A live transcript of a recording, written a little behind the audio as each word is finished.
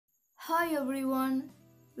Hi everyone,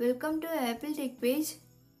 welcome to Apple Tech page.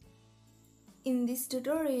 In this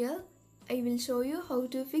tutorial, I will show you how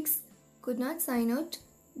to fix could not sign out.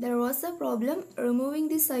 There was a problem removing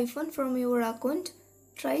this iPhone from your account.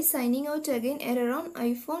 Try signing out again error on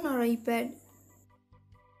iPhone or iPad.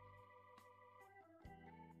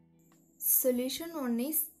 Solution 1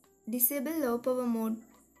 is disable low power mode.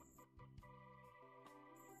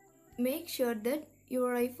 Make sure that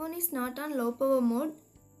your iPhone is not on low power mode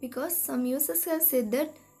because some users have said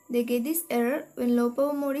that they get this error when low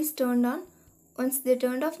power mode is turned on. Once they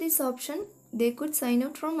turned off this option, they could sign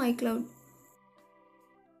out from iCloud.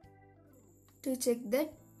 To check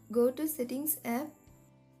that, go to Settings app.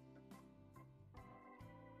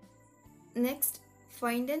 Next,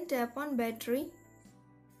 find and tap on battery.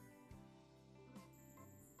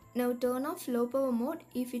 Now turn off low power mode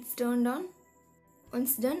if it's turned on.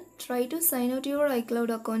 Once done, try to sign out your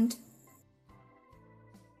iCloud account.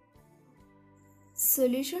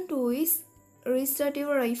 Solution 2 is restart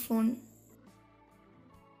your iPhone.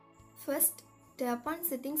 First, tap on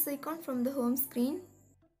Settings icon from the home screen.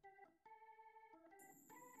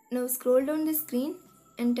 Now scroll down the screen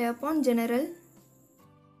and tap on General.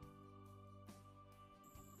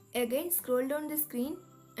 Again scroll down the screen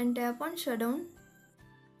and tap on Shutdown.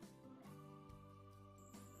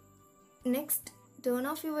 Next, turn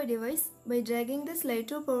off your device by dragging the slide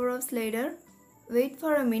to power off slider. Wait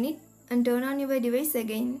for a minute and turn on your device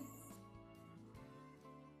again.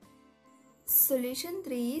 Solution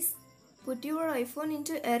 3 is put your iPhone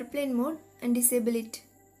into airplane mode and disable it.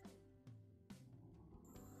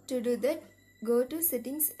 To do that, go to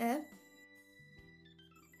Settings app.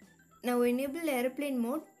 Now enable airplane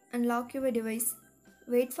mode and lock your device.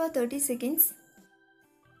 Wait for 30 seconds.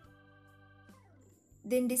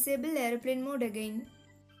 Then disable airplane mode again.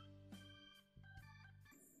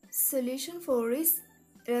 Solution 4 is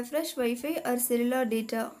refresh Wi-Fi or cellular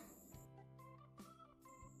data.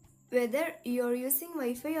 Whether you are using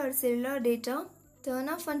Wi-Fi or cellular data, turn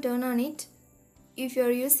off and turn on it. If you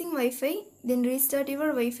are using Wi-Fi, then restart your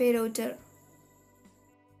Wi-Fi router.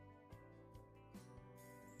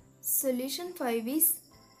 Solution 5 is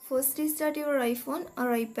first restart your iPhone or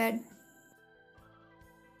iPad.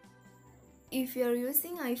 If you are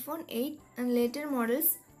using iPhone 8 and later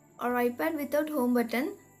models or iPad without home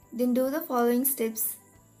button, then do the following steps.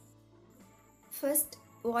 First,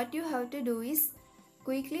 what you have to do is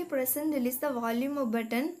quickly press and release the volume up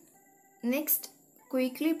button. Next,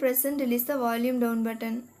 quickly press and release the volume down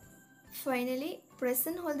button. Finally, press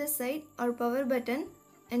and hold the side or power button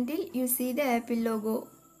until you see the Apple logo.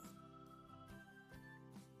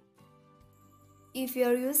 If you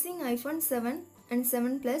are using iPhone 7 and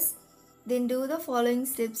 7 Plus, then do the following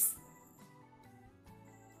steps.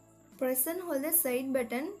 Press and hold the side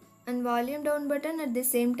button and volume down button at the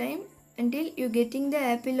same time until you getting the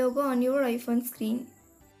Apple logo on your iPhone screen.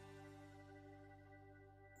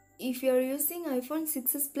 If you are using iPhone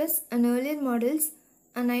 6s Plus and earlier models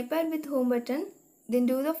and iPad with home button, then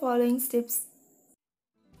do the following steps.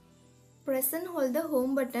 Press and hold the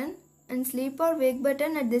home button and sleep or wake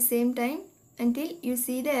button at the same time until you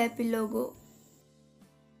see the Apple logo.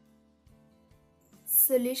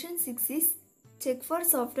 Solution 6 is check for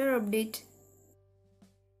software update.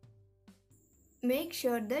 Make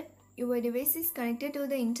sure that your device is connected to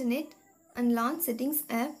the internet and launch Settings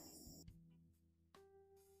app.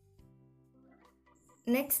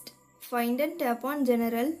 Next, find and tap on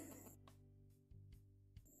General.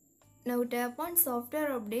 Now tap on Software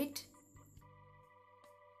Update.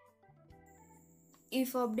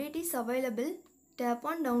 If update is available, tap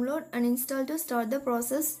on Download and install to start the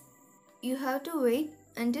process. You have to wait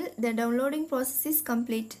until the downloading process is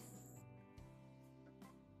complete.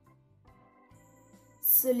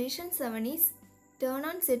 Solution 7 is turn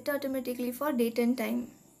on set automatically for date and time.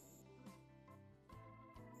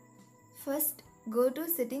 First, go to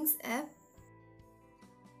Settings app.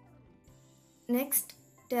 Next,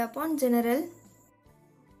 tap on General.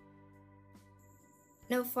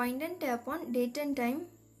 Now find and tap on date and time.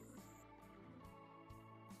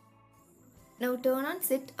 Now turn on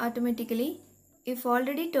set automatically. If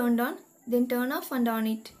already turned on, then turn off and on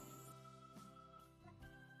it.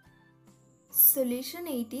 Solution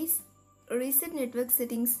 8 is reset network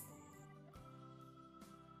settings.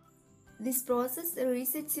 This process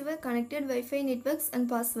resets your connected Wi-Fi networks and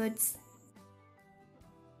passwords.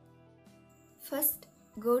 First,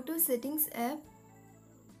 go to Settings app.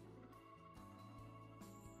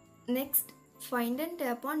 Next, find and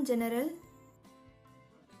tap on General.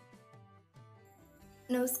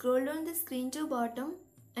 Now scroll down the screen to bottom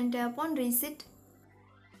and tap on Reset.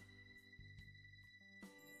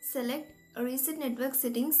 Select Reset Network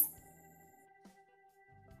Settings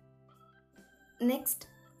Next,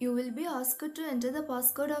 you will be asked to enter the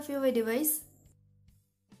passcode of your device.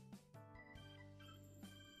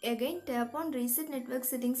 Again, tap on Reset Network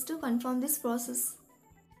Settings to confirm this process.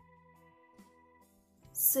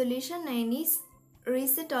 Solution 9 is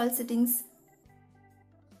Reset All Settings.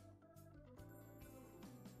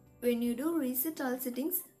 When you do Reset All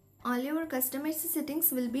Settings, all your customized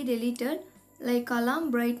settings will be deleted like alarm,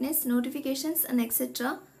 brightness, notifications and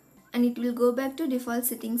etc. and it will go back to default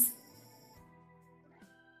settings.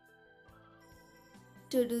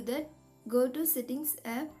 To do that, go to Settings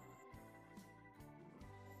app.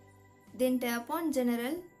 Then tap on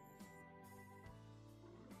General.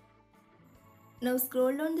 Now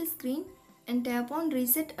scroll down the screen and tap on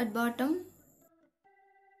Reset at bottom.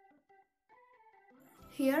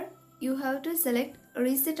 Here you have to select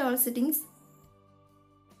Reset All Settings.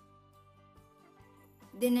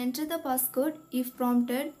 Then enter the passcode if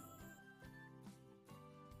prompted.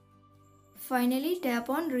 Finally, tap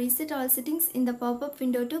on Reset All Settings in the pop-up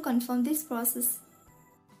window to confirm this process.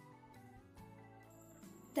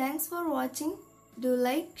 Thanks for watching. Do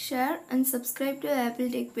like, share and subscribe to Apple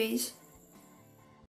Tech page.